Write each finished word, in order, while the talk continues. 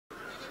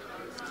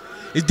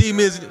It's D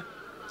Mills.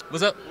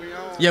 What's up? We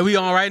on. Yeah, we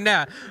on right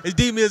now. It's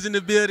D Mills in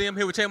the building. I'm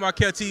here with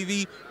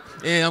TreMarkelTV,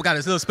 and I've got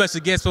this little special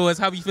guest for us.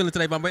 How you feeling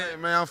today, my man? Hey,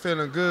 man, I'm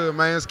feeling good,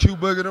 man. It's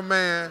Qboogie the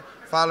man.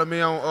 Follow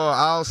me on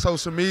all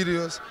social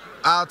medias,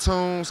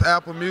 iTunes,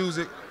 Apple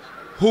Music.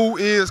 Who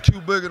is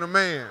Qboogie the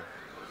man?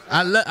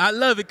 I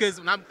love it because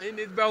when I'm in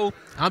this, bro,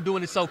 I'm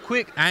doing it so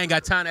quick. I ain't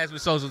got time to ask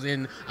with socials,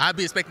 and I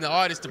be expecting the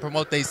artists to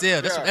promote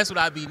themselves. That's what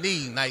I be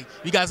needing. Like,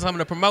 you got something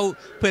to promote,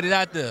 put it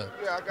out there.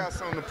 Yeah, I got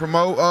something to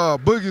promote.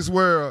 Boogie's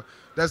World.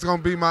 That's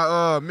gonna be my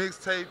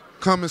mixtape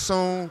coming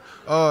soon.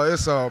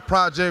 It's a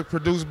project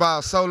produced by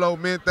Solo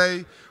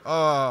Mente,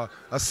 a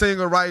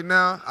singer right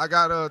now. I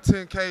got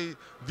 10K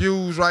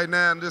views right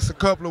now in just a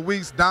couple of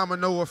weeks.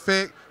 Domino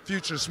Effect,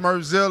 Future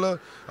Smurfzilla.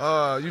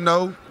 You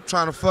know,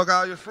 trying to fuck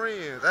all your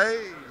friends.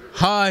 Hey.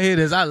 Hard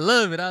hitters, I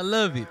love it. I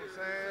love it.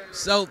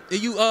 So,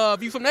 you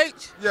from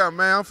H? Yeah,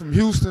 man, I'm from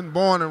Houston,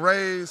 born and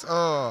raised.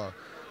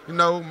 You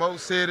know, Mo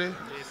City.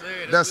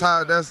 Yes,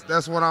 sir,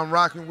 that's what I'm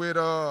rocking with.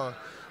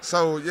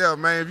 So yeah,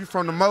 man, if you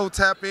from the Mo,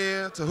 tap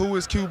in to Who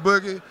is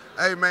Qboogie.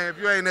 Hey man, if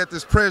you ain't at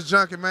this press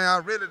junket, man, I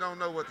really don't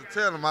know what to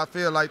tell them. I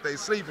feel like they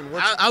sleeping.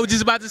 I was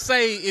just about to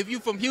say, if you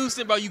from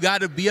Houston, bro, you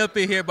gotta be up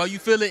in here, bro. You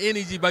feel the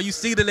energy, bro. You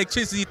see the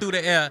electricity through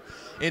the air,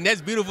 and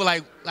that's beautiful.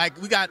 Like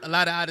we got a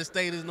lot of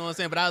out-of-staters, you know what I'm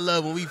saying? But I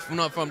love when we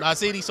from our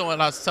city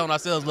showing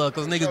ourselves love,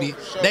 cause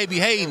niggas they be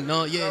hating,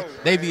 no, yeah,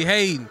 they be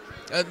hating.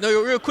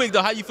 No, real quick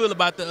though, how you feel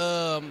about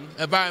the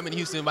environment in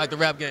Houston, like the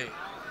rap game?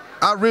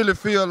 I really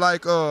feel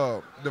like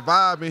the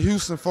vibe in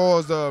Houston, far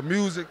as the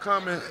music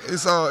coming,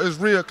 it's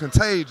real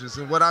contagious.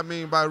 And what I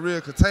mean by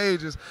real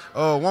contagious,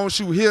 once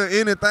you hear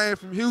anything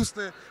from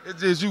Houston, it's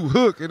just you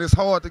hook, and it's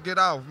hard to get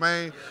off,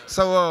 man.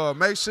 So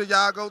make sure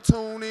y'all go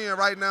tune in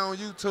right now on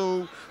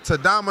YouTube to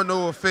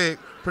Domino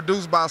Effect,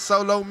 produced by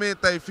Solo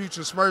Mente,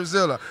 Future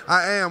Smurfzilla.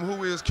 I am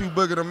Who is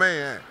Qboogie the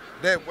man.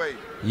 That way.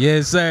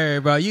 Yes,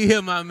 sir, bro. You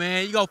hear my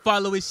man. You go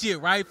follow his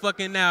shit right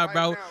fucking now,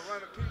 bro.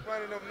 Keep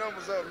running them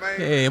numbers up, man.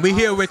 Yeah, we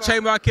here with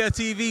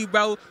TreMarkelTV,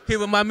 bro. Here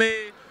with my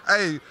man.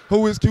 Hey,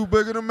 Who is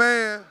Qboogie the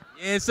man?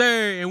 Yes,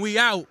 sir, and we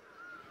out.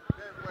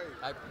 That way.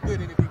 I put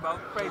anything, bro.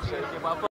 Crazy, bro.